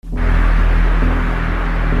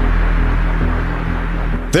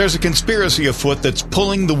There's a conspiracy afoot that's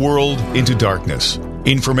pulling the world into darkness.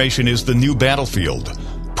 Information is the new battlefield.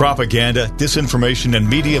 Propaganda, disinformation, and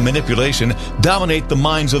media manipulation dominate the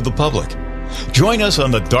minds of the public. Join us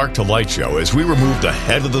on the Dark to Light show as we remove the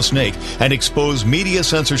head of the snake and expose media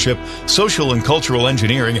censorship, social and cultural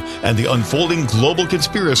engineering, and the unfolding global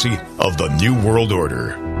conspiracy of the New World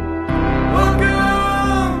Order.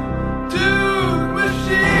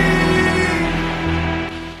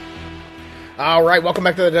 All right, welcome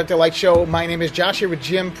back to the Dark to Light show. My name is Josh here with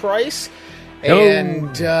Jim Price.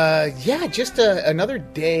 And, just another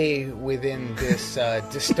day within this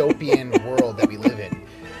dystopian world that we live in.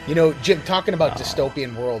 You know, Jim, talking about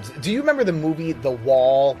dystopian worlds, do you remember the movie The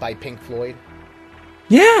Wall by Pink Floyd?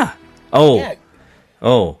 Yeah.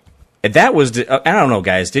 Oh. That was, I don't know,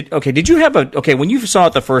 guys. Did you have when you saw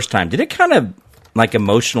it the first time, did it kind of, like,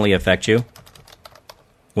 emotionally affect you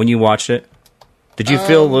when you watched it? Did you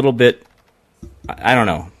feel a little bit... I don't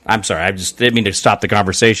know. I'm sorry. I just didn't mean to stop the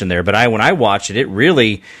conversation there. But when I watched it, it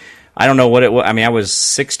really, I don't know what it was. I mean, I was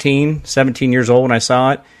 17 years old when I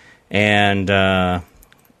saw it. And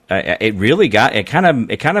it really it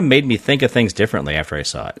kind of made me think of things differently after I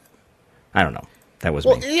saw it. I don't know. That was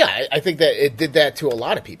me. Yeah, I think that it did that to a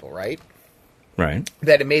lot of people, right? Right.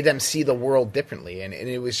 That it made them see the world differently. And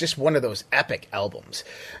it was just one of those epic albums.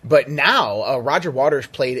 But now, Roger Waters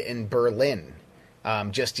played in Berlin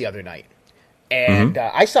just the other night. And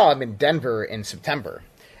I saw him in Denver in September.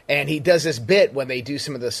 And he does this bit when they do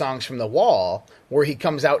some of the songs from The Wall, where he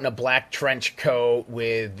comes out in a black trench coat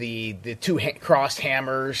with the two crossed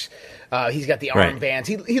hammers. He's got the armbands.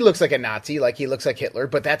 He looks like a Nazi, like he looks like Hitler,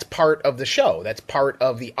 but that's part of the show. That's part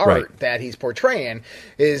of the art that he's portraying,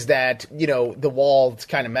 is that, you know, The Wall's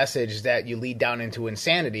kind of message is that you lead down into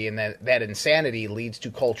insanity, and that insanity leads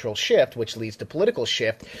to cultural shift, which leads to political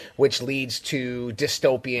shift, which leads to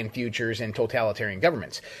dystopian futures and totalitarian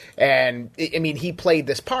governments. And, I mean, he played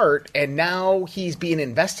this part, and now he's being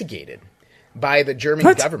investigated by the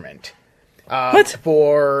German government.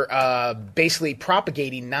 For basically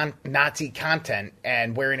propagating Nazi content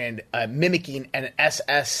and mimicking an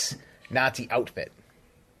SS Nazi outfit.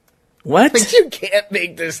 What? Like, you can't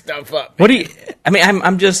make this stuff up. What do you? I mean,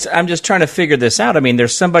 I'm just trying to figure this out. I mean,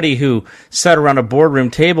 there's somebody who sat around a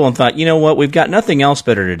boardroom table and thought, you know what, we've got nothing else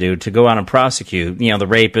better to do to go out and prosecute, you know, the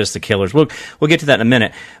rapists, the killers. We'll get to that in a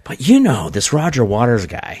minute. But you know, this Roger Waters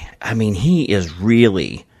guy, I mean, he is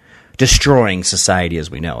really destroying society as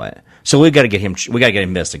we know it. So we got to get him. We got to get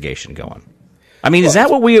investigation going. I mean, is that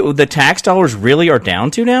what the tax dollars really are down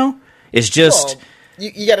to now? Is just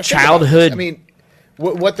you got to childhood. I mean,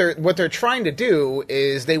 what they're trying to do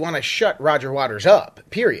is they want to shut Roger Waters up.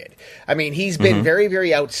 Period. I mean, he's been very,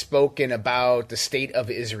 very outspoken about the state of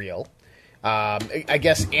Israel. I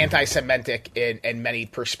guess anti-Semitic in many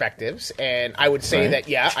perspectives, and I would say that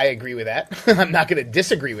I agree with that. I'm not going to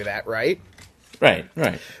disagree with that. Right.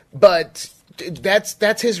 But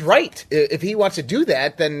that's his right. If he wants to do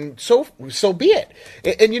that, then so be it.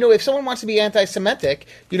 And you know, if someone wants to be anti-Semitic,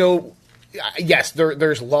 you know, yes,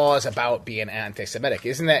 there's laws about being anti-Semitic.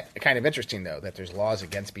 Isn't that kind of interesting, though, that there's laws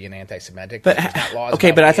against being anti-Semitic? But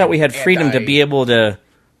I thought we had freedom to be able to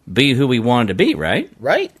be who we wanted to be, right?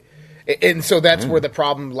 Right. And so that's where the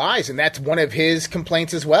problem lies, and that's one of his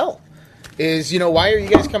complaints as well. Is, you know, why are you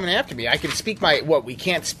guys coming after me? I can speak we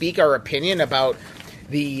can't speak our opinion about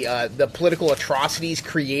the political atrocities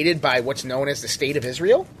created by what's known as the State of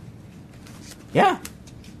Israel? Yeah.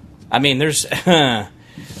 I mean, there's... do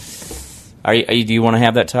you want to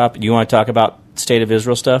have that topic? Do you want to talk about State of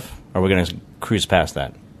Israel stuff? Or are we going to cruise past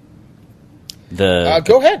that?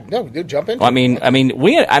 Go ahead. No, jump in. I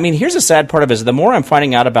mean, here's the sad part of it is the more I'm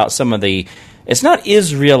finding out about some of the... It's not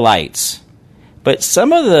Israelites, but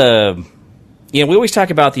some of the... You know, we always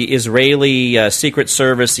talk about the Israeli Secret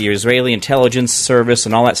Service, the Israeli Intelligence Service,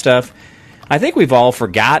 and all that stuff. I think we've all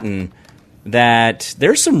forgotten that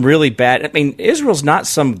there's some really bad... I mean, Israel's not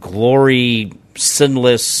some glory,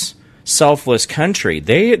 sinless, selfless country.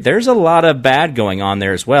 There's a lot of bad going on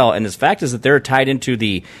there as well. And the fact is that they're tied into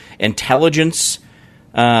the intelligence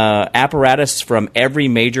apparatus from every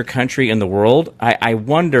major country in the world. I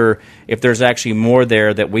wonder if there's actually more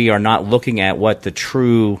there that we are not looking at what the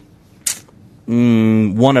true...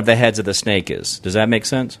 one of the heads of the snake is. Does that make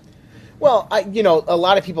sense? Well, a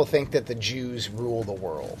lot of people think that the Jews rule the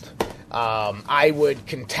world. I would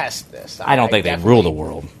contest this. I don't think they rule the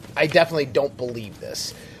world. I definitely don't believe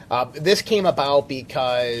this. This came about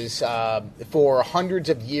because for hundreds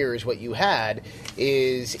of years what you had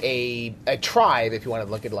is a tribe, if you want to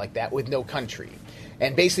look at it like that, with no country.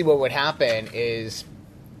 And basically what would happen is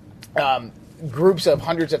groups of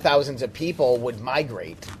hundreds of thousands of people would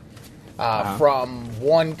migrate from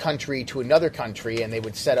one country to another country, and they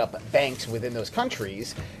would set up banks within those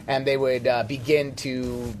countries, and they would begin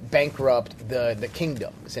to bankrupt the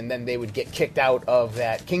kingdoms, and then they would get kicked out of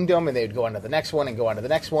that kingdom, and they would go on to the next one and go on to the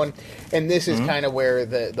next one. And this is kind of where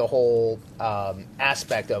the whole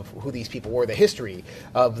aspect of who these people were, the history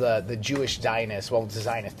of the Jewish Zionists, well, the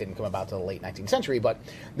Zionists didn't come about to the late 19th century, but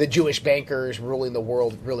the Jewish bankers ruling the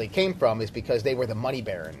world really came from, is because they were the money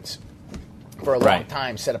barons for a long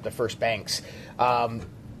time, set up the first banks. And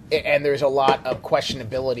there's a lot of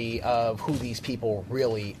questionability of who these people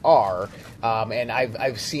really are. And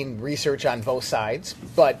I've seen research on both sides,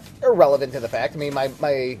 but irrelevant to the fact. I mean,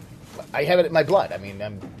 I have it in my blood. I mean,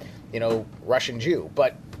 I'm, Russian Jew.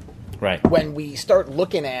 But when we start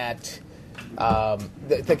looking at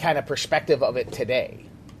the kind of perspective of it today,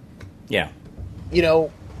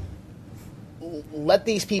 let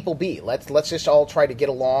these people be. Let's just all try to get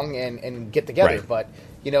along and get together. But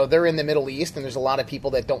they're in the Middle East, and there's a lot of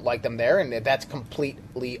people that don't like them there, and that's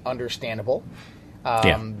completely understandable.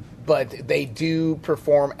 But they do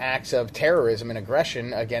perform acts of terrorism and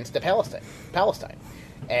aggression against Palestine.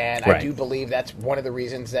 And I do believe that's one of the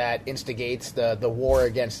reasons that instigates the war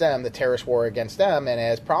against them, the terrorist war against them, and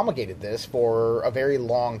has promulgated this for a very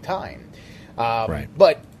long time.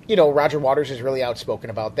 But Roger Waters is really outspoken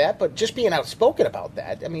about that. But just being outspoken about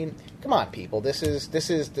that, I mean, come on, people. This is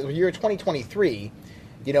the year 2023.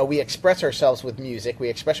 We express ourselves with music. We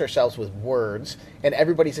express ourselves with words. And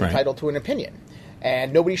everybody's entitled to an opinion.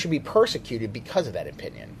 And nobody should be persecuted because of that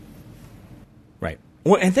opinion. Right.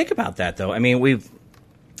 Well, and think about that, though. I mean, we've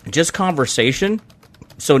just conversation.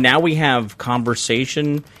 So now we have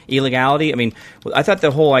conversation illegality. I mean, I thought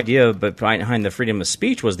the whole idea behind the freedom of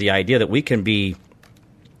speech was the idea that we can be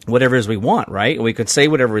whatever it is we want, right? We can say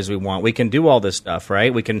whatever it is we want. We can do all this stuff,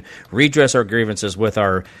 right? We can redress our grievances with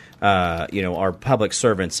our public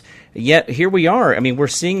servants. Yet here we are. I mean, we're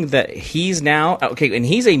seeing that he's now, and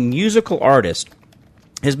he's a musical artist,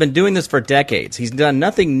 has been doing this for decades. He's done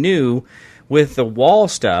nothing new with the Wall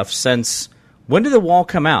stuff since, when did the Wall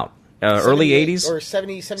come out? Early 80s? Or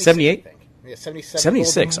 78? I think. Yeah, 77.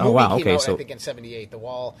 76. Oh, wow. Okay. So I think in 78. The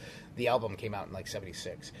Wall, the album came out in like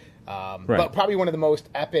 76. But probably one of the most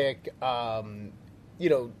epic,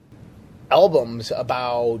 albums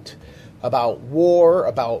about war,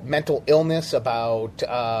 about mental illness, about,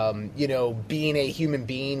 being a human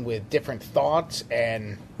being with different thoughts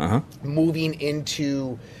and moving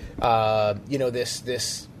into,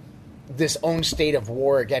 this own state of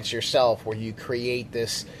war against yourself, where you create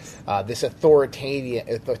this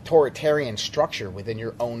authoritarian structure within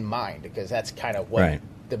your own mind, because that's kind of what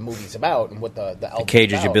the movie's about, and what the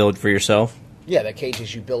cages you build for yourself. Yeah, the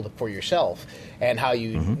cages you build for yourself, and how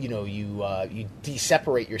you you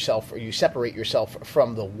separate yourself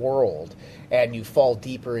from the world, and you fall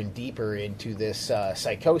deeper and deeper into this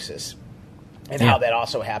psychosis. And how that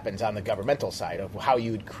also happens on the governmental side of how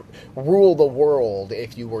you would rule the world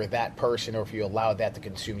if you were that person, or if you allowed that to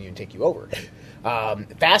consume you and take you over.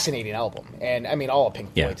 Fascinating album. And, I mean, all of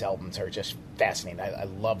Pink Floyd's albums are just fascinating. I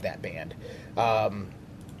love that band.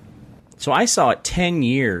 So I saw it 10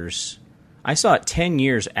 years. I saw it 10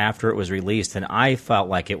 years after it was released, and I felt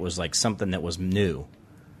like it was like something that was new.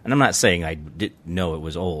 And I'm not saying I didn't know it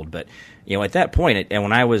was old, but, at that point, and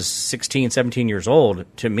when I was 16, 17 years old,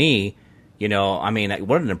 to me, I mean,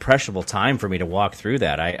 what an impressionable time for me to walk through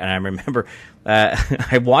that. I remember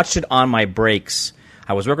I watched it on my breaks.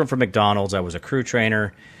 I was working for McDonald's. I was a crew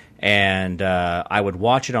trainer, and I would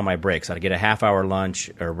watch it on my breaks. I'd get a half-hour lunch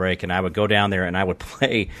or break, and I would go down there, and I would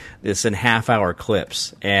play this in half-hour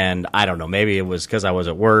clips. And I don't know, maybe it was because I was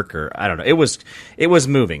at work, or I don't know. It was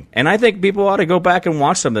moving. And I think people ought to go back and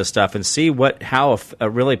watch some of this stuff and see how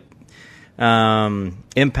really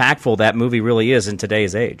impactful that movie really is in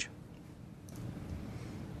today's age.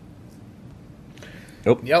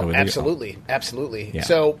 Yep, absolutely. Yeah.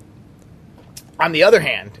 So, on the other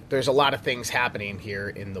hand, there's a lot of things happening here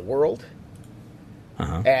in the world.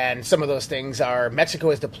 And some of those things are, Mexico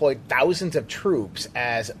has deployed thousands of troops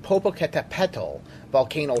as Popocatépetl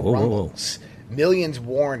volcano rumbles. Millions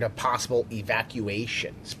warned of possible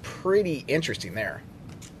evacuations. Pretty interesting there.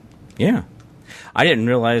 Yeah. I didn't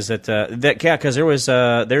realize that, because there was,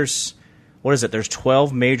 there's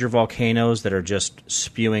 12 major volcanoes that are just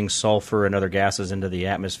spewing sulfur and other gases into the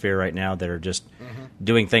atmosphere right now that are just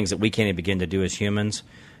doing things that we can't even begin to do as humans.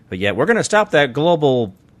 But yet we're going to stop that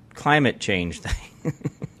global climate change thing.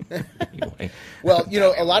 Anyway. Well,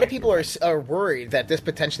 a lot of people are worried that this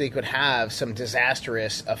potentially could have some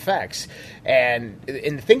disastrous effects. And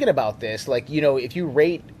in thinking about this, if you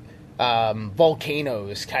rate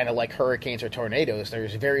volcanoes, kind of like hurricanes or tornadoes,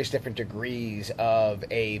 there's various different degrees of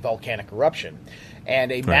a volcanic eruption.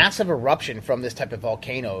 And a massive eruption from this type of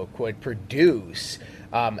volcano could produce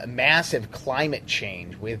massive climate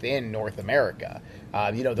change within North America.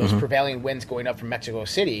 Those prevailing winds going up from Mexico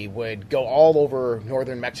City would go all over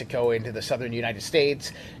northern Mexico into the southern United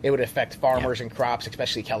States. It would affect farmers and crops,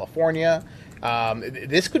 especially California.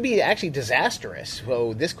 This could be actually disastrous.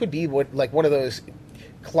 So this could be one of those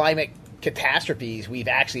climate catastrophes we've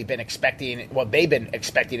actually been expecting. Well, they've been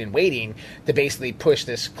expecting and waiting to basically push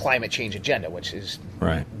this climate change agenda, which is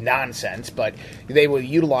nonsense. But they will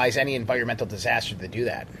utilize any environmental disaster to do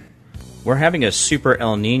that. We're having a super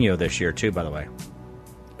El Nino this year too, by the way.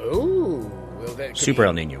 Ooh, super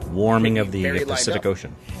El Nino, warming of the Pacific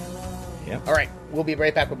Ocean. Yep. All right, we'll be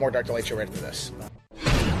right back with more Dark to Light Show right after this.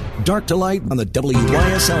 Dark to Light on the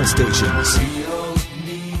WYSL stations.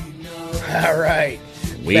 All right.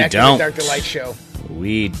 We back don't. To the Dark to Light Show.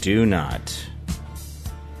 We do not.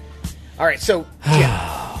 All right, so,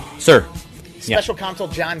 Jim. Sir. Special Counsel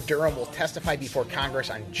John Durham will testify before Congress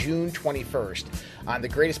on June 21st on the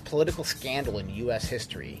greatest political scandal in U.S.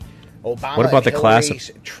 history. Obama what about and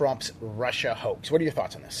the Trump's Russia hoax. What are your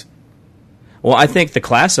thoughts on this? Well, I think the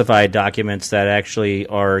classified documents that actually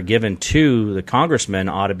are given to the congressman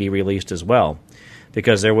ought to be released as well,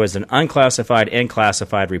 because there was an unclassified and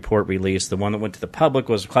classified report released. The one that went to the public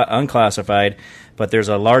was unclassified, but there's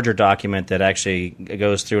a larger document that actually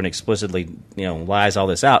goes through and explicitly, lies all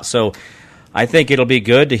this out. So I think it'll be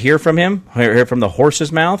good to hear from him, hear from the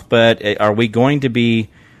horse's mouth, but are we going to be...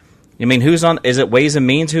 who's on? Is it Ways and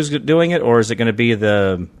Means who's doing it, or is it going to be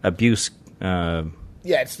the abuse?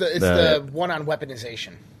 It's the one on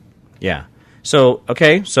weaponization. Yeah. So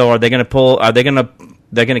are they going to pull? They're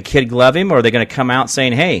going to kid glove him, or are they going to come out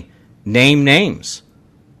saying, "Hey, name names,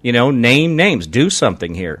 name names, do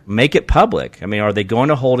something here, make it public"? Are they going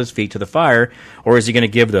to hold his feet to the fire, or is he going to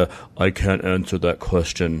give the "I can't answer that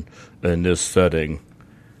question in this setting"?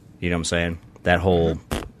 You know what I'm saying? That whole.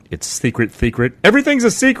 It's secret. Everything's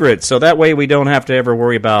a secret, so that way we don't have to ever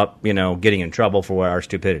worry about, getting in trouble for our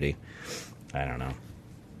stupidity. I don't know.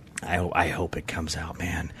 I hope it comes out,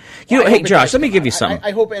 man. Hey, Josh, let me give you something.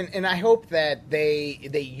 I hope, and I hope that they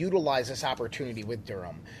utilize this opportunity with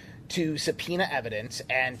Durham to subpoena evidence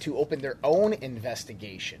and to open their own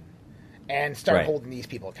investigation and start holding these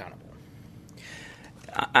people accountable.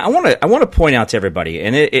 I want to point out to everybody,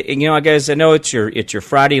 and guys, I know it's your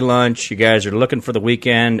Friday lunch. You guys are looking for the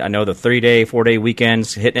weekend. I know the 3-day, 4-day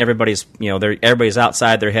weekends hitting everybody's. Everybody's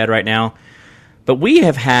outside their head right now. But we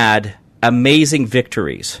have had amazing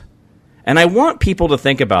victories, and I want people to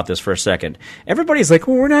think about this for a second. Everybody's like,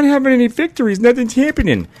 "Well, we're not having any victories. Nothing's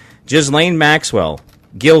happening." Ghislaine Maxwell,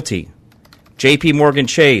 guilty. J.P. Morgan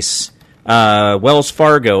Chase. Wells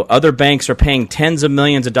Fargo, other banks are paying tens of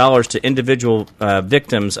millions of dollars to individual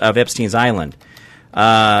victims of Epstein's Island.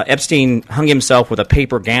 Epstein hung himself with a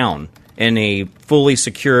paper gown in a fully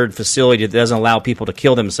secured facility that doesn't allow people to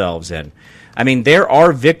kill themselves in. There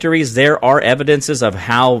are victories, there are evidences of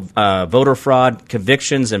how voter fraud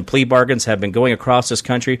convictions and plea bargains have been going across this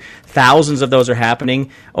country. Thousands of those are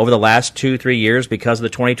happening over the last 2-3 years because of the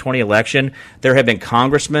 2020 election. There have been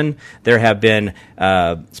congressmen, there have been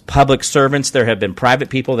public servants, there have been private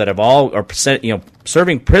people that have all are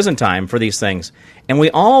serving prison time for these things. And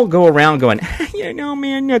we all go around going,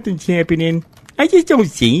 man, nothing's happening. I just don't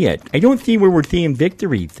see it. I don't see where we're seeing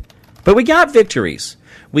victories. But we got victories.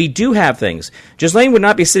 We do have things. Ghislaine would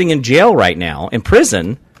not be sitting in jail right now, in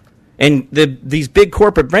prison, and these big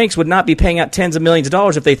corporate banks would not be paying out tens of millions of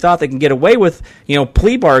dollars if they thought they can get away with,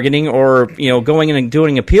 plea bargaining or, going in and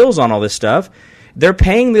doing appeals on all this stuff. They're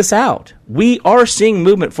paying this out. We are seeing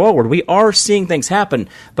movement forward. We are seeing things happen.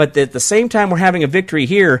 But at the same time we're having a victory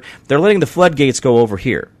here, they're letting the floodgates go over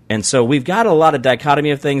here. And so we've got a lot of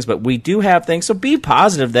dichotomy of things, but we do have things. So be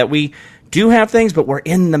positive that we do have things, but we're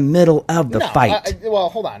in the middle of the fight. Well,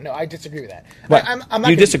 hold on. No, I disagree with that. What? I'm not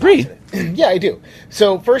you disagree? Yeah, I do.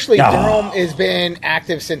 So, firstly, Durham has been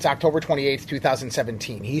active since October 28th,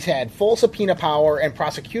 2017. He's had full subpoena power and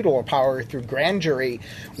prosecutorial power through grand jury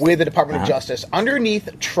with the Department of Justice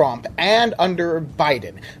underneath Trump and under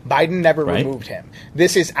Biden. Biden never removed him.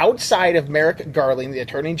 This is outside of Merrick Garland, the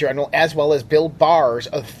Attorney General, as well as Bill Barr's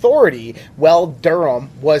authority while Durham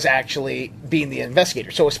was actually being the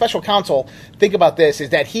investigator. So a special counsel, think about this, is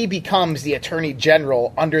that he becomes the Attorney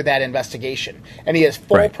General under that investigation. And he has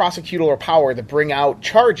full prosecutorial power to bring out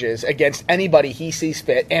charges against anybody he sees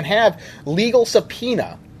fit and have legal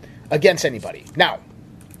subpoena against anybody. Now,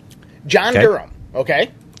 John Durham,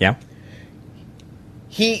 Yeah.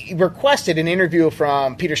 he requested an interview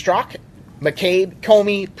from Peter Strzok McCabe,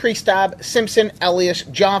 Comey, Priestov, Simpson, Elias,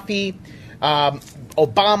 Jaffe,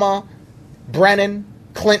 Obama, Brennan,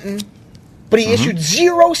 Clinton. But he issued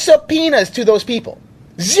 0 subpoenas to those people.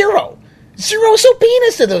 0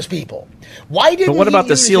 subpoenas to those people. Why didn't But what about he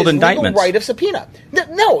the use sealed his indictments? legal right of subpoena?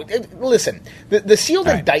 No, listen. The sealed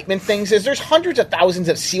indictment things is there's hundreds of thousands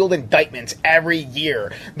of sealed indictments every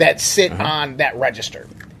year that sit on that register.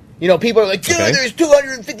 You know, people are like, dude, there's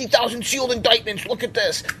 250,000 sealed indictments. Look at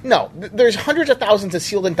this. No, there's hundreds of thousands of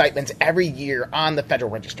sealed indictments every year on the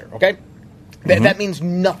Federal Register, okay? That means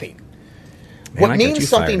nothing. Man, what means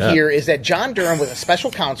something here is that John Durham was a special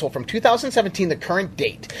counsel from 2017, the current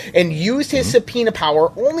date, and used his subpoena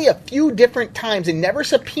power only a few different times and never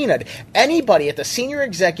subpoenaed anybody at the senior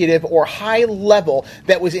executive or high level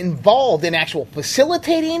that was involved in actual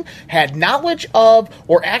facilitating, had knowledge of,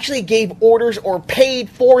 or actually gave orders or paid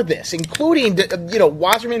for this, including,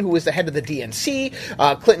 Wasserman, who was the head of the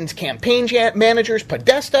DNC, Clinton's campaign managers,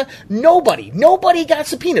 Podesta. Nobody got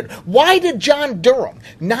subpoenaed. Why did John Durham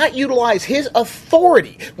not utilize his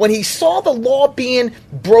authority when he saw the law being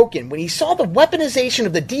broken, when he saw the weaponization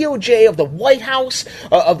of the DOJ, of the White House,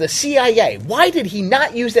 of the CIA? Why did he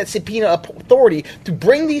not use that subpoena authority to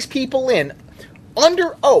bring these people in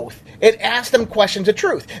under oath and ask them questions of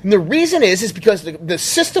truth? And the reason is because the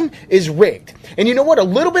system is rigged. And you know what? A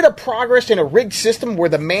little bit of progress in a rigged system where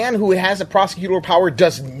the man who has the prosecutorial power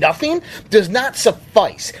does nothing does not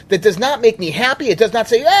suffice. That does not make me happy. It does not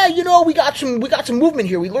say, we got some movement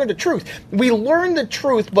here. We learned the truth. We learned the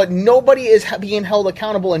truth, but nobody is being held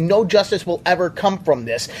accountable, and no justice will ever come from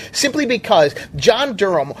this, simply because John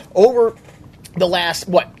Durham, over the last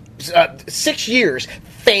 6 years,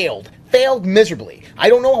 failed miserably. I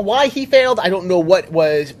don't know why he failed. I don't know what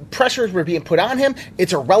pressures were being put on him.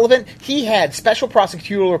 It's irrelevant. He had special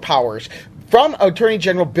prosecutorial powers from Attorney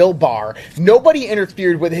General Bill Barr. Nobody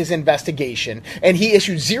interfered with his investigation, and he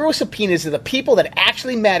issued 0 subpoenas to the people that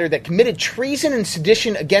actually matter, that committed treason and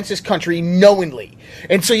sedition against his country knowingly.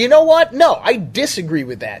 And so you know what? No, I disagree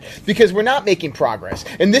with that, because we're not making progress.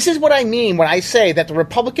 And this is what I mean when I say that the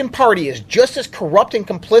Republican Party is just as corrupt and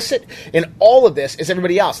complicit in all of this as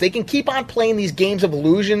everybody else. They can keep on playing these games of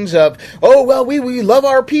illusions of, we love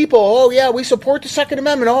our people. Oh, yeah, we support the Second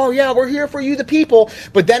Amendment. Oh, yeah, we're here for you, the people.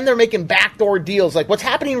 But then they're making backdoor deals like what's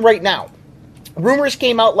happening right now. Rumors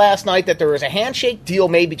came out last night that there was a handshake deal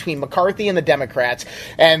made between McCarthy and the Democrats,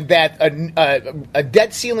 and that a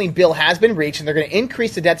debt ceiling bill has been reached, and they're going to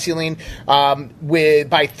increase the debt ceiling by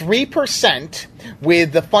 3%,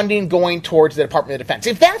 with the funding going towards the Department of Defense.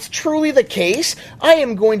 If that's truly the case, I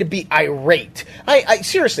am going to be irate. I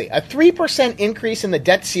seriously, a 3% increase in the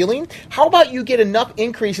debt ceiling? How about you get enough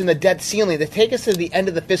increase in the debt ceiling to take us to the end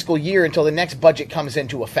of the fiscal year until the next budget comes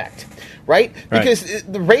into effect? Right? Because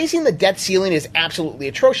raising the debt ceiling is absolutely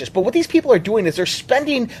atrocious. But what these people are doing is they're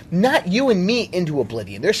spending not you and me into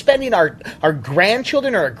oblivion. They're spending our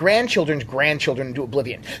grandchildren or our grandchildren's grandchildren into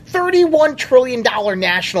oblivion. $31 trillion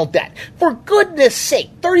national debt. For goodness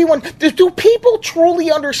sake, 31. Do people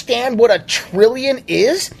truly understand what a trillion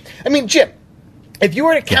is? I mean, Jim, if you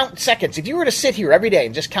were to count seconds, if you were to sit here every day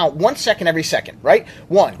and just count 1 second every second, right?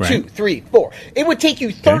 1, 2, 3, 4. It would take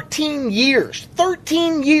you 13 years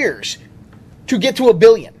to get to a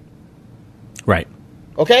billion. Right.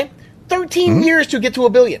 Okay? 13 years to get to a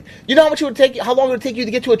billion. You know how much it would take? How long it would take you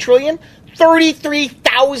to get to a trillion?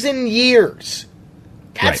 33,000 years.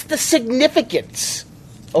 That's the significance,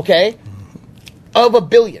 okay, of a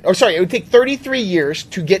billion. Or sorry, it would take 33 years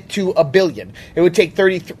to get to a billion. It would take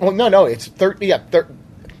 13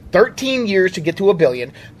 years to get to a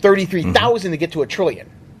billion, 33,000 to get to a trillion.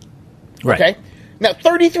 Right. Okay? Now,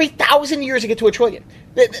 33,000 years to get to a trillion.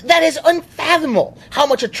 That is unfathomable how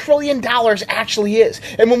much $1 trillion actually is.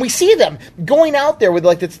 And when we see them going out there with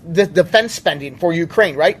like the defense spending for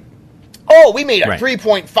Ukraine, right? Oh, we made a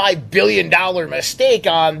 $3.5 billion mistake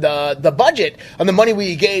on the budget, on the money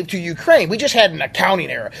we gave to Ukraine. We just had an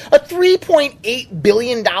accounting error. A $3.8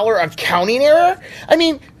 billion accounting error? I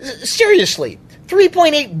mean, seriously.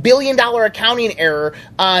 $3.8 billion accounting error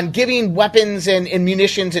on giving weapons and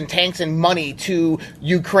munitions and tanks and money to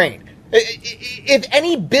Ukraine. If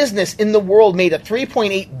any business in the world made a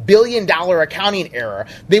 $3.8 billion accounting error,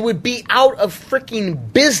 they would be out of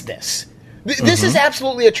freaking business. This is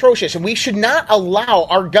absolutely atrocious, and we should not allow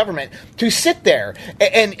our government to sit there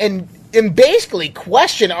and basically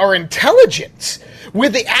question our intelligence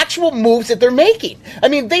with the actual moves that they're making. I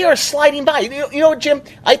mean, they are sliding by. You know what, Jim?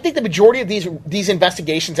 I think the majority of these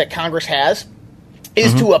investigations that Congress has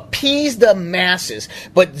is to appease the masses,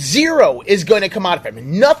 but zero is going to come out from it.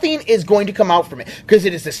 Nothing is going to come out from it because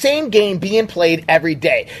it is the same game being played every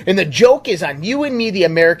day. And the joke is on you and me, the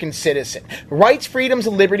American citizen. Rights, freedoms,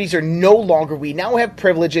 and liberties are no longer. We now have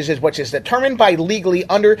privileges, which is determined by legally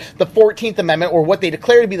under the 14th Amendment, or what they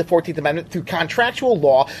declare to be the 14th Amendment through contractual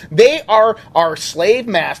law. They are our slave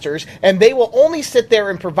masters, and they will only sit there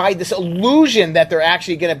and provide this illusion that they're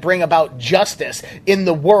actually going to bring about justice in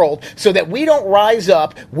the world so that we don't rise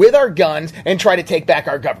up with our guns and try to take back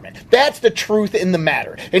our government. That's the truth in the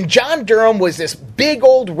matter. And John Durham was this big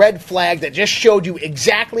old red flag that just showed you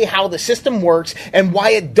exactly how the system works and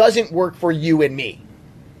why it doesn't work for you and me.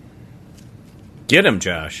 Get him,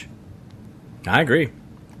 Josh. I agree.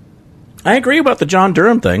 I agree about the John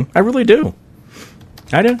Durham thing. I really do.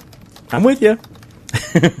 I do. I'm with you.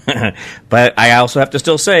 But I also have to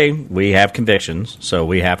still say we have convictions, so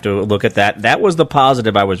we have to look at that. That was the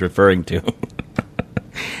positive I was referring to.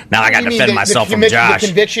 Now I got to defend myself from Josh. The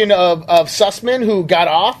conviction of Sussman, who got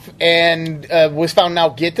off and was found now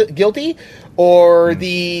guilty, or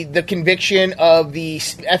the conviction of the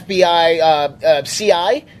FBI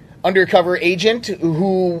CI undercover agent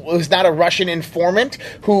who was not a Russian informant,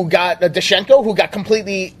 who got Dashchenko, who got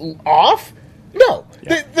completely off? No,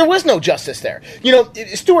 yeah. There was no justice there. You know,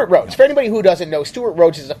 Stuart Rhodes, for anybody who doesn't know, Stuart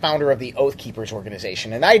Rhodes is the founder of the Oath Keepers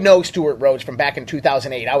organization. And I know Stuart Rhodes from back in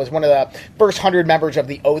 2008. I was one of the first 100 members of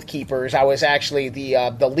the Oath Keepers. I was actually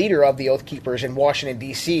the leader of the Oath Keepers in Washington,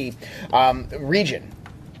 D.C. Region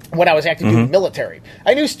when I was active duty military.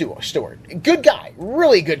 I knew Stuart. Good guy.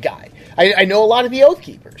 Really good guy. I know a lot of the Oath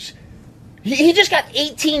Keepers. He just got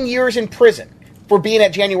 18 years in prison for being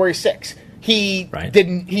at January 6th. He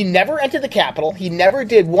never entered the Capitol. He never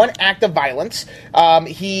did one act of violence.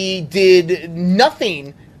 He did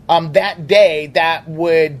nothing that day that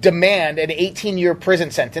would demand an 18-year prison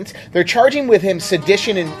sentence. They're charging with him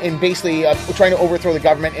sedition and basically trying to overthrow the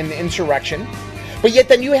government and insurrection. But yet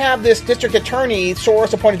then you have this district attorney,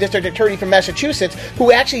 Soros-appointed district attorney from Massachusetts,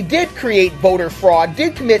 who actually did create voter fraud,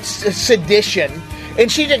 did commit sedition,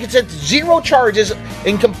 and she gets 0 charges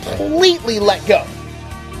and completely let go.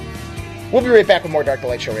 We'll be right back with more Dark to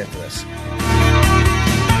Light Show after this.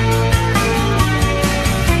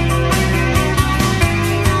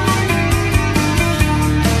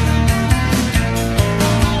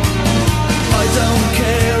 I don't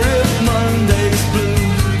care if Monday's blue,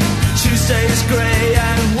 Tuesday's grey,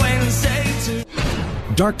 and Wednesday too.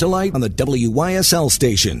 Dark to Light on the WYSL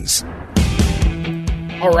stations.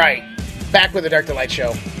 All right, back with the Dark to Light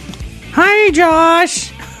Show. Hi,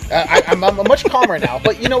 Josh. I'm much calmer now,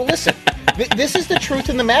 but, you know, listen, this is the truth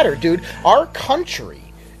in the matter, dude. Our country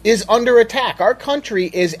is under attack. Our country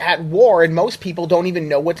is at war, and most people don't even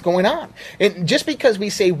know what's going on. And just because we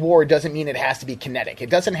say war doesn't mean it has to be kinetic. It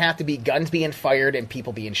doesn't have to be guns being fired and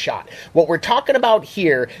people being shot. What we're talking about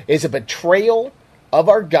here is a betrayal of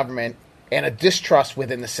our government and a distrust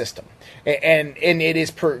within the system. And it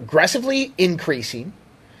is progressively increasing.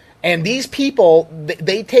 And these people,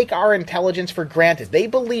 they take our intelligence for granted. They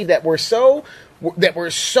believe that we're so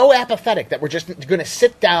apathetic that we're just going to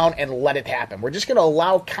sit down and let it happen. We're just going to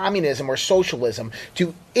allow communism or socialism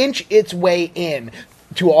to inch its way in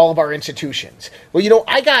to all of our institutions. Well, you know,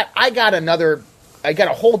 I got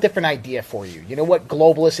a whole different idea for you. You know what,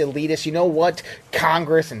 globalists, elitists, you know what,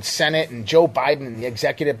 Congress and Senate and Joe Biden and the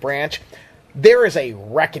executive branch, there is a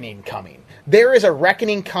reckoning coming. There is a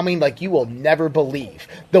reckoning coming like you will never believe.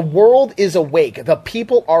 The world is awake. The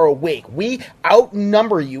people are awake. We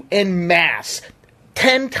outnumber you en masse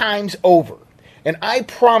 10 times over. And I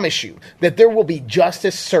promise you that there will be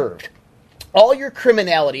justice served. All your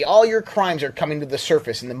criminality, all your crimes are coming to the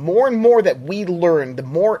surface. And the more and more that we learn, the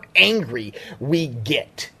more angry we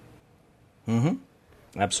get.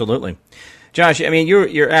 Absolutely. Josh, I mean,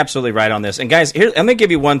 you're absolutely right on this. And guys, here, I'm going to give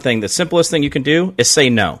you one thing. The simplest thing you can do is say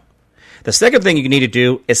no. The second thing you need to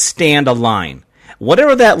do is stand a line.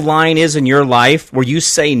 Whatever that line is in your life where you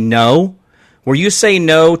say no to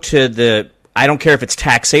the, I don't care if it's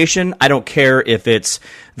taxation, I don't care if it's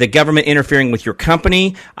the government interfering with your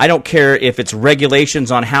company, I don't care if it's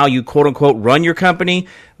regulations on how you quote-unquote run your company.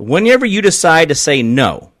 Whenever you decide to say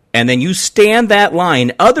no, and then you stand that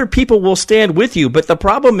line, other people will stand with you. But the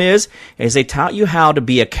problem is they taught you how to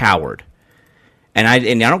be a coward. And I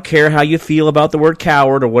don't care how you feel about the word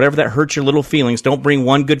coward or whatever that hurts your little feelings. Don't bring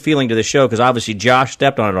one good feeling to the show because obviously Josh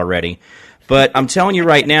stepped on it already. But I'm telling you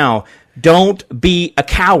right now, don't be a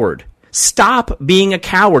coward. Stop being a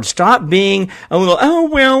coward. Stop being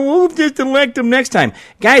we'll just elect him next time.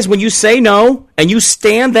 Guys, when you say no and you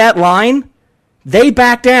stand that line, They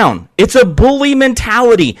back down. It's a bully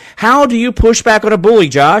mentality. How do you push back on a bully,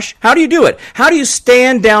 Josh? How do you do it? How do you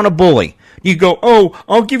stand down a bully? You go, oh,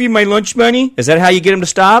 I'll give you my lunch money? Is that how you get him to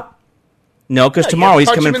stop? No, because tomorrow he's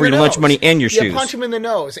coming for your lunch money and your shoes. You punch him in the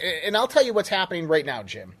nose. And I'll tell you what's happening right now,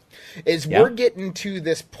 Jim, is we're getting to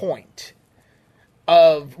this point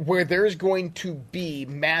of where there's going to be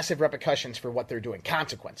massive repercussions for what they're doing,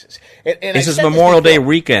 consequences. And this is Memorial Day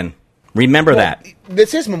weekend. Remember that.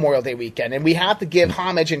 This is Memorial Day weekend, and we have to give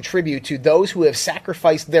homage and tribute to those who have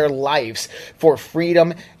sacrificed their lives for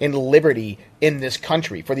freedom and liberty in this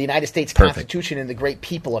country, for the United States Constitution and the great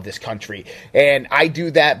people of this country. And I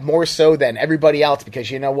do that more so than everybody else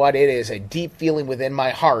because you know what? It is a deep feeling within my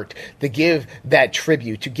heart to give that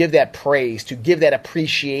tribute, to give that praise, to give that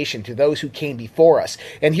appreciation to those who came before us.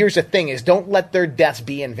 And here's the thing is don't let their deaths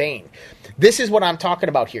be in vain. This is what I'm talking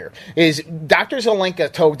about here, is Dr.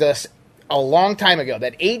 Zelenka told us a long time ago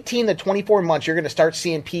that 18 to 24 months you're going to start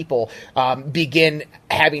seeing people begin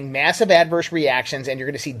having massive adverse reactions, and you're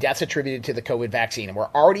going to see deaths attributed to the COVID vaccine. And we're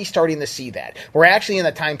already starting to see that. We're actually in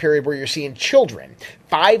the time period where you're seeing children,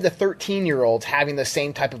 5 to 13-year-olds, having the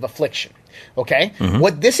same type of affliction. Okay?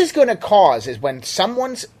 What this is going to cause is when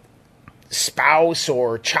someone's spouse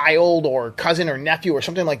or child or cousin or nephew or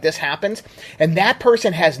something like this happens, and that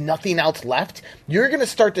person has nothing else left, you're going to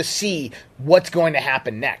start to see what's going to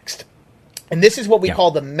happen next. And this is what we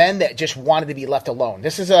call the men that just wanted to be left alone.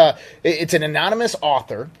 It's an anonymous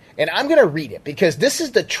author, and I'm going to read it because this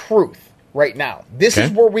is the truth right now. This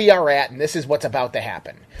is where we are at, and this is what's about to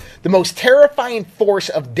happen. The most terrifying force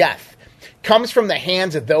of death comes from the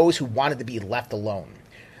hands of those who wanted to be left alone.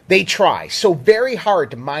 They try so very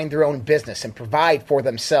hard to mind their own business and provide for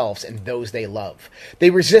themselves and those they love. They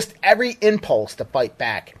resist every impulse to fight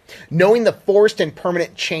back, knowing the forced and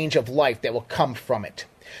permanent change of life that will come from it.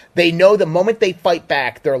 They know the moment they fight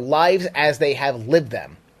back, their lives as they have lived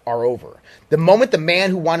them are over. The moment the man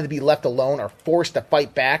who wanted to be left alone are forced to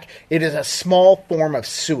fight back, it is a small form of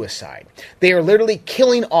suicide. They are literally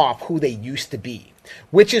killing off who they used to be.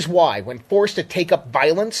 Which is why, when forced to take up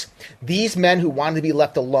violence, these men who wanted to be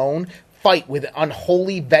left alone fight with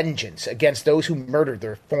unholy vengeance against those who murdered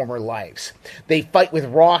their former lives. They fight with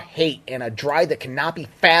raw hate and a drive that cannot be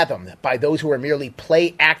fathomed by those who are merely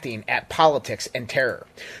play-acting at politics and terror.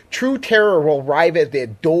 True terror will arrive at the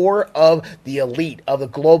door of the elite, of the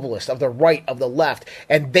globalists, of the right, of the left,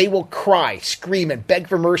 and they will cry, scream, and beg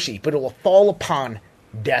for mercy, but it will fall upon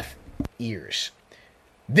deaf ears.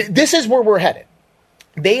 This is where we're headed.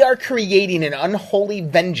 They are creating an unholy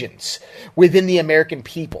vengeance within the American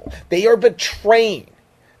people. They are betraying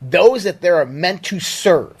those that they are meant to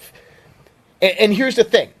serve. And here's the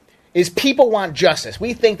thing, is people want justice.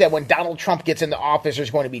 We think that when Donald Trump gets into office,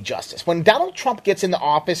 there's going to be justice. When Donald Trump gets into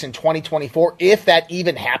office in 2024, if that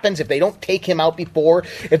even happens, if they don't take him out before,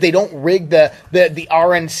 if they don't rig the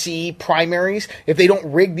RNC primaries, if they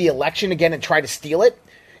don't rig the election again and try to steal it,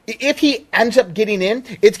 if he ends up getting in,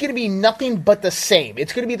 it's going to be nothing but the same.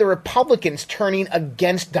 It's going to be the Republicans turning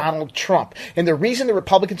against Donald Trump. And the reason the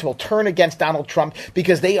Republicans will turn against Donald Trump,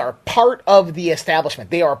 because they are part of the establishment.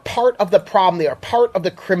 They are part of the problem. They are part of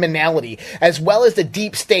the criminality, as well as the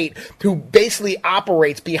deep state who basically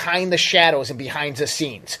operates behind the shadows and behind the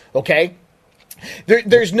scenes. Okay?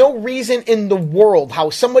 There's no reason in the world how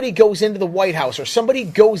somebody goes into the White House or somebody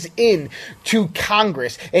goes into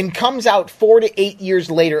Congress and comes out 4 to 8 years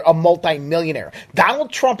later a multimillionaire.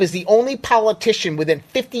 Donald Trump is the only politician within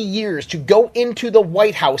 50 years to go into the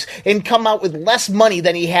White House and come out with less money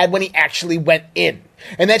than he had when he actually went in.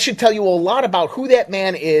 And that should tell you a lot about who that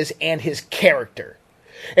man is and his character.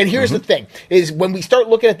 And here's the thing, is when we start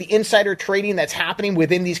looking at the insider trading that's happening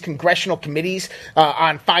within these congressional committees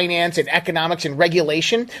on finance and economics and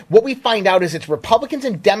regulation, what we find out is it's Republicans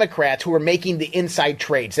and Democrats who are making the inside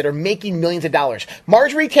trades, that are making millions of dollars.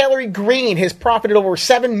 Marjorie Taylor Greene has profited over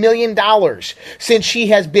 $7 million since she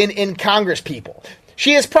has been in Congress, people.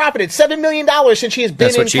 She has profited $7 million since she has been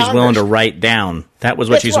in Congress. That's what she's willing to write down. That was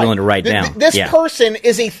what she's willing to write down. This person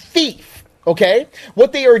is a thief. Okay?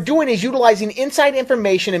 What they are doing is utilizing inside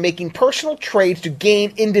information and making personal trades to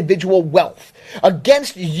gain individual wealth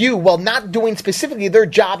against you while not doing specifically their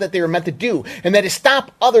job that they were meant to do, and that is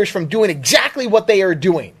stop others from doing exactly what they are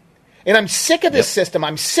doing. And I'm sick of this system.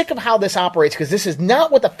 I'm sick of how this operates, because this is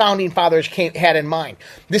not what the Founding Fathers had in mind.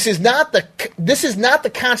 This is not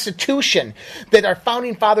the Constitution that our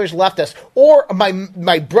Founding Fathers left us, or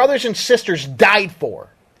my brothers and sisters died for.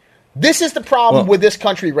 This is the problem with this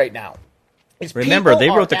country right now. Remember,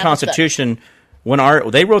 they wrote the Constitution when our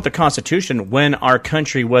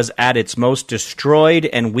country was at its most destroyed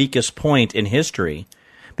and weakest point in history,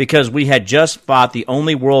 because we had just fought the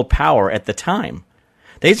only world power at the time.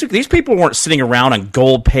 These people weren't sitting around on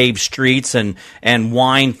gold-paved streets and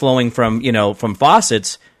wine flowing from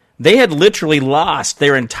faucets. They had literally lost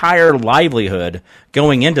their entire livelihood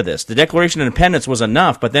going into this. The Declaration of Independence was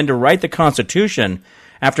enough, but then to write the Constitution,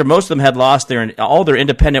 after most of them had lost all their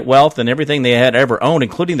independent wealth and everything they had ever owned,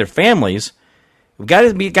 including their families, we've got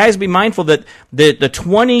to be mindful that the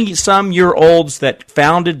 20-some-year-olds that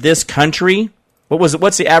founded this country,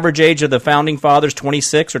 what's the average age of the founding fathers,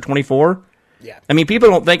 26 or 24? Yeah. I mean, people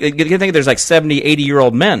don't think there's like 70,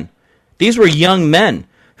 80-year-old men. These were young men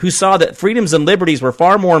who saw that freedoms and liberties were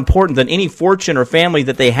far more important than any fortune or family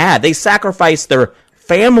that they had. They sacrificed their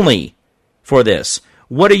family for this.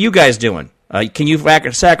 What are you guys doing? Can you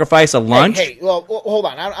sacrifice a lunch? Hey, well, hold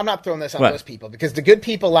on. I'm not throwing this on those people, because the good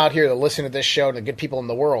people out here that listen to this show, the good people in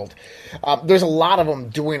the world, there's a lot of them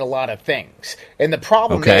doing a lot of things. And the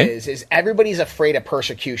problem is everybody's afraid of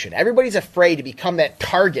persecution. Everybody's afraid to become that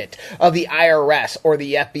target of the IRS or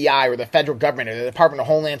the FBI or the federal government or the Department of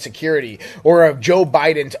Homeland Security or of Joe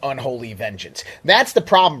Biden's unholy vengeance. That's the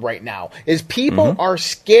problem right now, is people are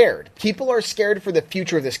scared. People are scared for the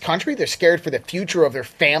future of this country. They're scared for the future of their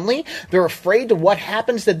family. They're afraid to what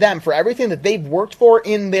happens to them, for everything that they've worked for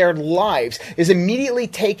in their lives is immediately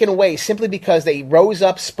taken away simply because they rose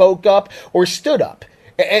up, spoke up, or stood up.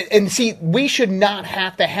 And see, we should not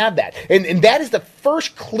have to have that. And that is the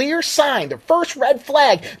first clear sign, the first red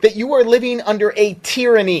flag that you are living under a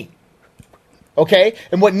tyranny. Okay?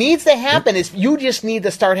 And what needs to happen is you just need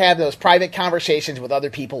to start having those private conversations with other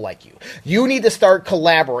people like you. You need to start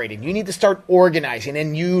collaborating. You need to start organizing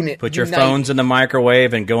and Put your phones in the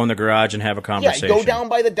microwave and go in the garage and have a conversation. Yeah, go down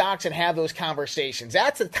by the docks and have those conversations.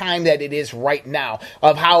 That's the time that it is right now,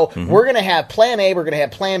 of how we're going to have plan A, we're going to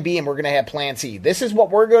have plan B, and we're going to have plan C. This is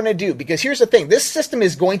what we're going to do, because here's the thing. This system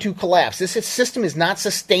is going to collapse. This system is not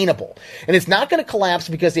sustainable. And it's not going to collapse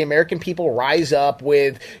because the American people rise up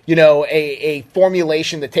with, a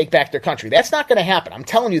formulation to take back their country. That's not going to happen. I'm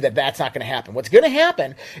telling you that's not going to happen. What's going to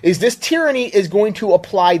happen is this tyranny is going to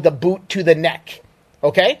apply the boot to the neck.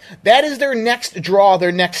 Okay? That is their next draw,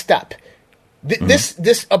 their next step.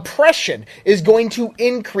 This oppression is going to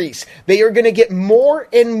increase. They are going to get more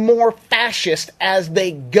and more fascist as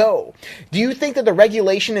they go. Do you think that the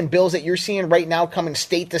regulation and bills that you're seeing right now coming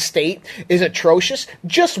state to state is atrocious?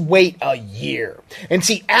 Just wait a year. And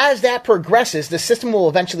see, as that progresses, the system will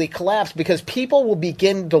eventually collapse, because people will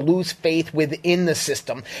begin to lose faith within the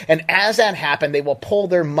system. And as that happens, they will pull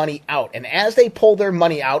their money out. And as they pull their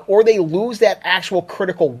money out, or they lose that actual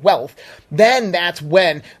critical wealth, then that's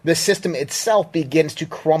when the system itself begins to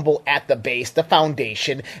crumble at the base, the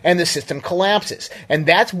foundation, and the system collapses. And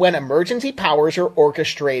that's when emergency powers are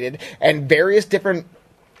orchestrated and various different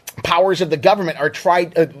powers of the government are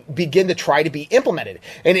begin to try to be implemented.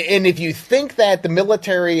 And if you think that the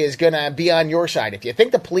military is going to be on your side, if you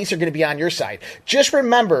think the police are going to be on your side, just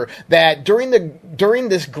remember that during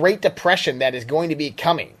this Great Depression that is going to be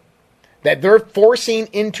coming, that they're forcing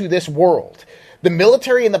into this world, the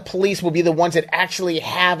military and the police will be the ones that actually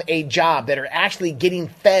have a job, that are actually getting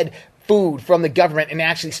fed food from the government and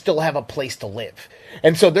actually still have a place to live.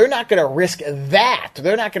 And so they're not going to risk that.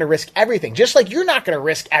 They're not going to risk everything. Just like you're not going to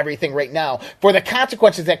risk everything right now for the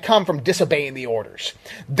consequences that come from disobeying the orders.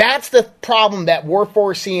 That's the problem that we're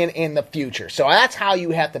foreseeing in the future. So that's how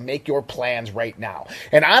you have to make your plans right now.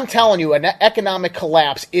 And I'm telling you, an economic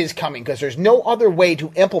collapse is coming, because there's no other way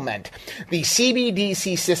to implement the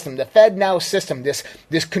CBDC system, the FedNow system,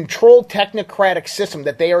 this controlled technocratic system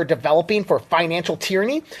that they are developing for financial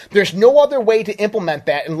tyranny. There's no other way to implement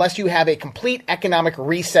that unless you have a complete economic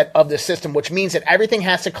reset of the system, which means that everything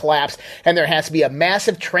has to collapse and there has to be a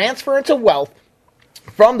massive transference of wealth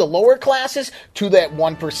from the lower classes to that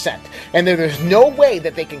 1%. And there's no way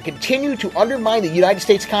that they can continue to undermine the United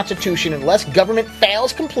States Constitution unless government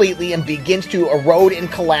fails completely and begins to erode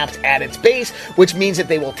and collapse at its base, which means that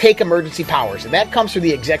they will take emergency powers. And that comes through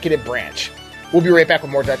the executive branch. We'll be right back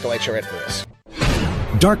with more Dark to Light Show right after this.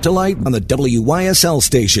 Dark to Light on the WYSL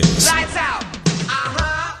stations. Lights out.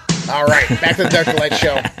 All right, back to the Dark to Light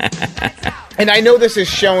Show. And I know this is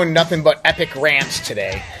showing nothing but epic rants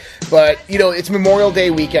today, but, it's Memorial Day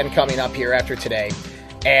weekend coming up here after today,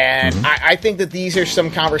 and I think that these are some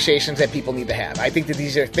conversations that people need to have. I think that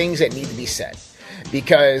these are things that need to be said,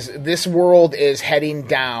 because this world is heading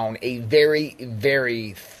down a very,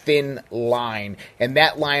 very thin line, and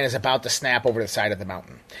that line is about to snap over the side of the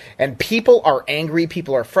mountain. And people are angry,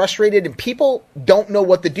 people are frustrated, and people don't know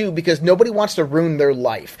what to do because nobody wants to ruin their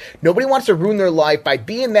life. Nobody wants to ruin their life by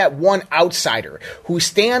being that one outsider who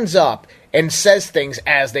stands up and says things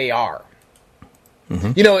as they are.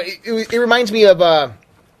 It reminds me of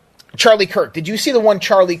Charlie Kirk. Did you see the one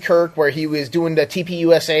Charlie Kirk where he was doing the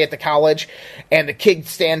TPUSA at the college and the kid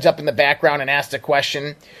stands up in the background and asks a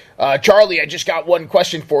question? Charlie, I just got one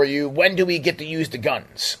question for you. When do we get to use the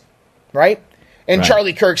guns? Right? And Right.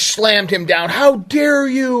 Charlie Kirk slammed him down. How dare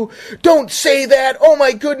you? Don't say that. Oh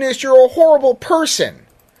my goodness, you're a horrible person.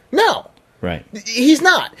 No. Right. He's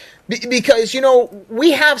not. Because,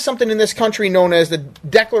 we have something in this country known as the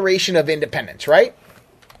Declaration of Independence, right?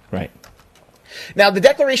 Right. Now, the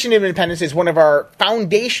Declaration of Independence is one of our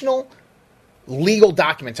foundational legal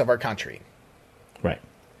documents of our country. Right.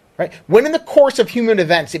 Right? When in the course of human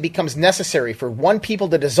events it becomes necessary for one people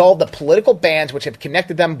to dissolve the political bands which have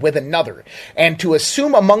connected them with another, and to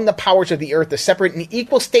assume among the powers of the earth the separate and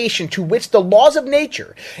equal station to which the laws of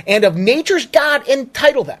nature and of nature's God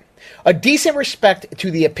entitle them, a decent respect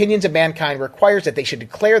to the opinions of mankind requires that they should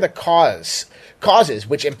declare the causes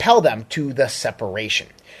which impel them to the separation.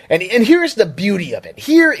 And here's the beauty of it.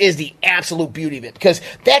 Here is the absolute beauty of it, because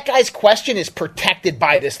that guy's question is protected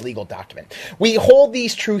by this legal document. We hold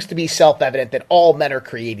these truths to be self-evident that all men are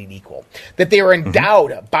created equal, that they are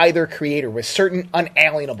endowed by their Creator with certain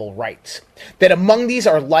unalienable rights, that among these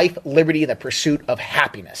are life, liberty, and the pursuit of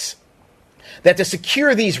happiness. That to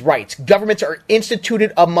secure these rights, governments are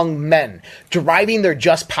instituted among men, deriving their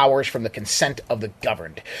just powers from the consent of the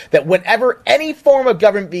governed. That whenever any form of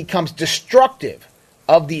government becomes destructive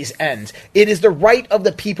of these ends, it is the right of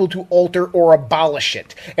the people to alter or abolish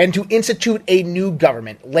it, and to institute a new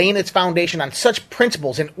government, laying its foundation on such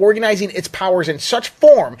principles and organizing its powers in such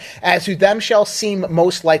form as to them shall seem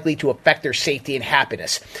most likely to affect their safety and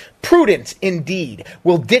happiness. Prudence, indeed,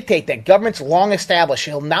 will dictate that governments long established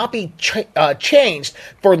shall not be changed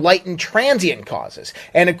for light and transient causes,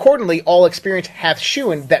 and accordingly all experience hath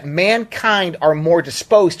shewn that mankind are more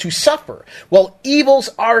disposed to suffer, while evils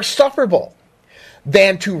are sufferable,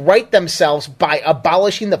 than to right themselves by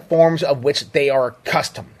abolishing the forms of which they are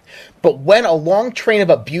accustomed. But when a long train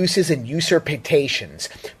of abuses and usurpations,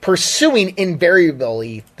 pursuing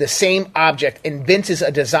invariably the same object, evinces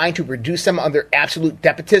a design to reduce them under absolute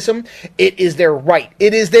despotism, it is their right,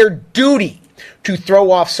 it is their duty to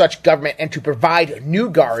throw off such government and to provide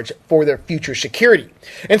new guards for their future security.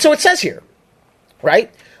 And so it says here,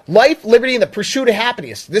 right? Life, liberty, and the pursuit of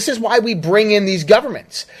happiness. This is why we bring in these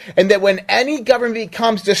governments. And that when any government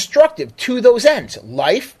becomes destructive to those ends,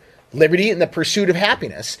 life, liberty, and the pursuit of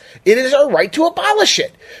happiness, it is our right to abolish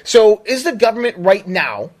it. So is the government right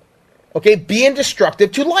now, being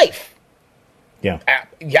destructive to life? Yeah.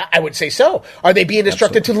 Yeah, I would say so. Are they being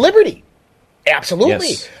destructive to liberty? Absolutely.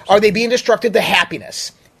 Yes. Are they being destructive to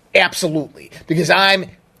happiness? Absolutely. Because I'm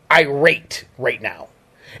irate right now.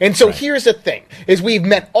 And so here's the thing, is we've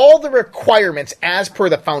met all the requirements as per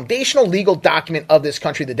the foundational legal document of this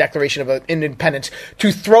country, the Declaration of Independence,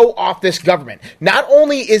 to throw off this government. Not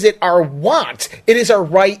only is it our want, it is our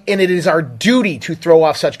right and it is our duty to throw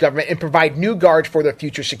off such government and provide new guards for their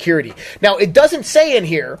future security. Now, it doesn't say in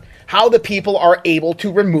here how the people are able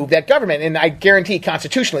to remove that government. And I guarantee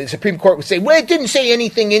constitutionally, the Supreme Court would say, well, it didn't say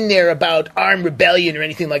anything in there about armed rebellion or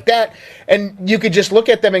anything like that. And you could just look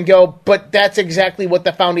at them and go, but that's exactly what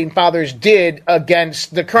the Founding Fathers did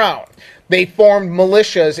against the Crown. They formed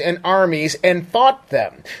militias and armies and fought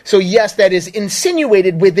them. So yes, that is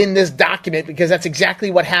insinuated within this document because that's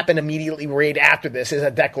exactly what happened immediately right after this is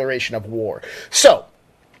a declaration of war. So,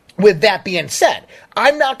 with that being said,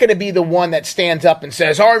 I'm not going to be the one that stands up and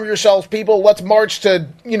says, arm yourselves, people, let's march to,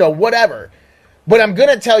 whatever. What I'm going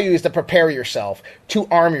to tell you is to prepare yourself, to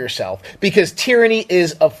arm yourself, because tyranny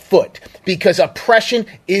is afoot, because oppression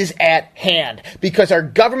is at hand, because our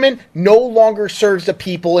government no longer serves the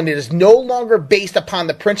people, and it is no longer based upon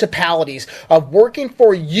the principalities of working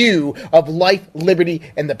for you of life, liberty,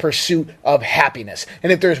 and the pursuit of happiness.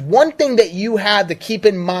 And if there's one thing that you have to keep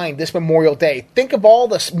in mind this Memorial Day, think of all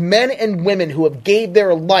the men and women who have gave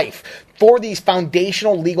their life for these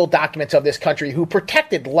foundational legal documents of this country, who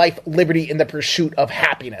protected life, liberty, and the pursuit of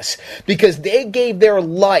happiness, because they gave their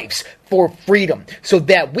lives for freedom, so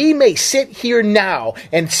that we may sit here now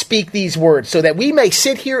and speak these words, so that we may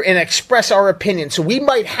sit here and express our opinion, so we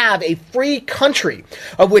might have a free country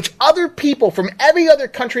of which other people from every other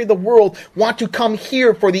country of the world want to come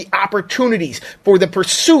here for the opportunities, for the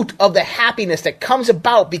pursuit of the happiness that comes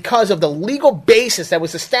about because of the legal basis that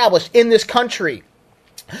was established in this country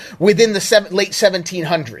within the late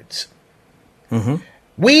 1700s. Mm-hmm.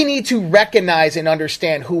 We need to recognize and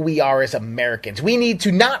understand who we are as Americans. We need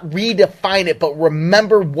to not redefine it, but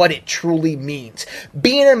remember what it truly means.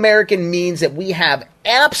 Being an American means that we have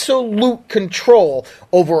absolute control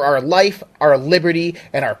over our life, our liberty,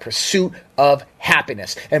 and our pursuit of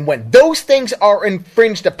happiness. And when those things are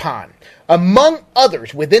infringed upon, among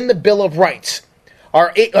others within the Bill of Rights,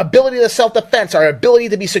 our ability to self-defense, our ability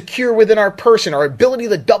to be secure within our person, our ability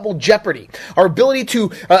to double jeopardy, our ability to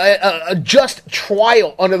just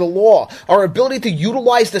trial under the law, our ability to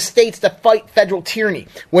utilize the states to fight federal tyranny.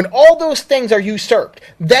 When all those things are usurped,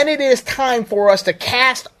 then it is time for us to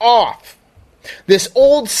cast off this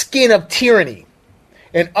old skin of tyranny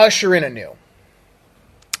and usher in a new.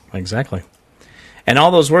 Exactly. And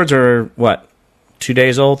all those words are, what, 2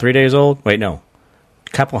 days old, 3 days old? Wait, no, a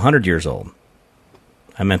couple 100 years old.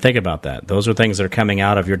 I mean, think about that. Those are things that are coming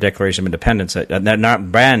out of your Declaration of Independence that are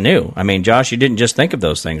not brand new. I mean, Josh, you didn't just think of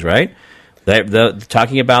those things, right?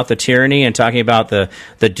 Talking about the tyranny and talking about the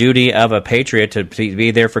duty of a patriot to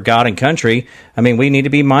be there for God and country. I mean, we need to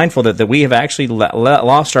be mindful that we have actually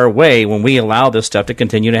lost our way when we allow this stuff to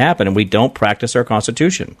continue to happen and we don't practice our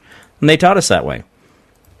Constitution. And they taught us that way.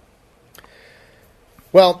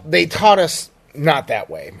 Well, they taught us not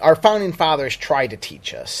that way. Our founding fathers tried to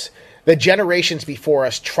teach us. The generations before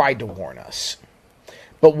us tried to warn us.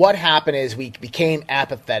 But what happened is we became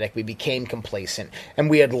apathetic, we became complacent, and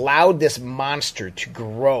we allowed this monster to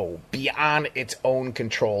grow beyond its own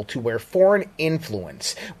control to where foreign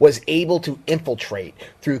influence was able to infiltrate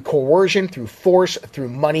through coercion, through force, through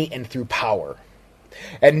money, and through power.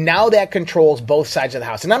 And now that controls both sides of the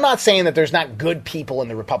house. And I'm not saying that there's not good people in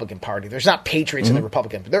the Republican Party. There's not patriots in the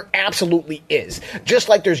Republican Party. There absolutely is. Just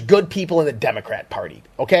like there's good people in the Democrat Party.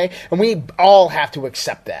 Okay? And we all have to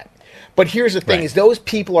accept that. But here's the thing, is those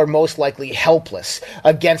people are most likely helpless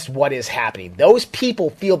against what is happening. Those people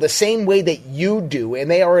feel the same way that you do,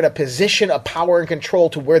 and they are in a position of power and control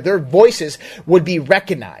to where their voices would be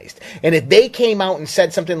recognized. And if they came out and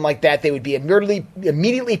said something like that, they would be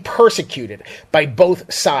immediately persecuted by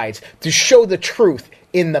both sides to show the truth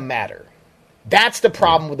in the matter. That's the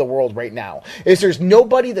problem with the world right now, is there's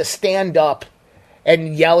nobody to stand up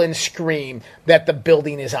and yell and scream that the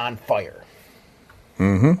building is on fire.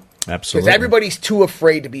 Mm-hmm. Absolutely. Because everybody's too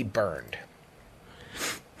afraid to be burned.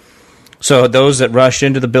 So those that rush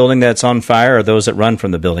into the building that's on fire or those that run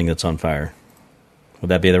from the building that's on fire? Would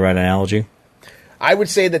that be the right analogy? I would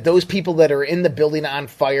say that those people that are in the building on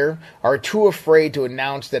fire are too afraid to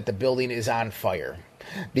announce that the building is on fire.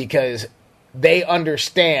 Because they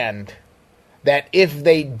understand that if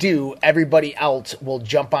they do, everybody else will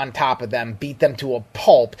jump on top of them, beat them to a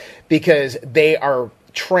pulp, because they are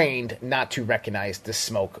trained not to recognize the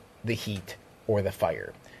smoke, the heat, or the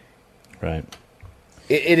fire. Right.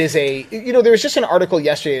 It is there was just an article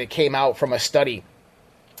yesterday that came out from a study,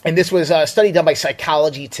 and this was a study done by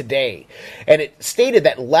Psychology Today, and it stated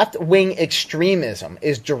that left-wing extremism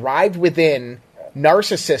is derived within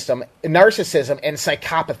narcissism and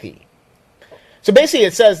psychopathy. So basically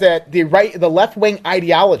it says that the left-wing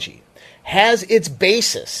ideology has its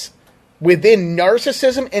basis within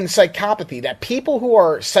narcissism and psychopathy, that people who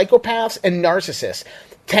are psychopaths and narcissists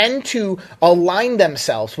tend to align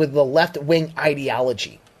themselves with the left-wing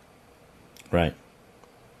ideology. Right.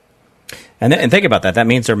 And think about that. That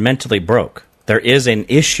means they're mentally broke. There is an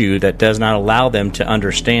issue that does not allow them to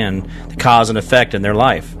understand the cause and effect in their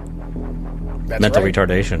life. That's mental right.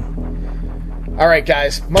 retardation. All right,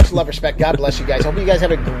 guys. Much love, respect. God bless you guys. Hope you guys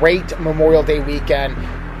have a great Memorial Day weekend.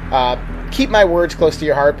 Keep my words close to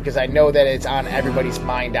your heart, because I know that it's on everybody's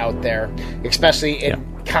mind out there, especially in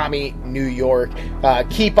commie New York.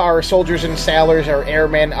 Keep our soldiers and sailors, our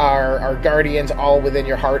airmen, our guardians all within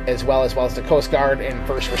your heart, as well as the Coast Guard and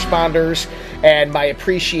first responders. And my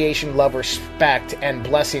appreciation, love, respect, and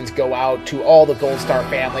blessings go out to all the Gold Star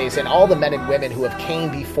families and all the men and women who have came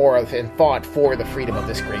before us and fought for the freedom of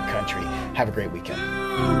this great country. Have a great weekend.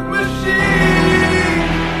 Machine.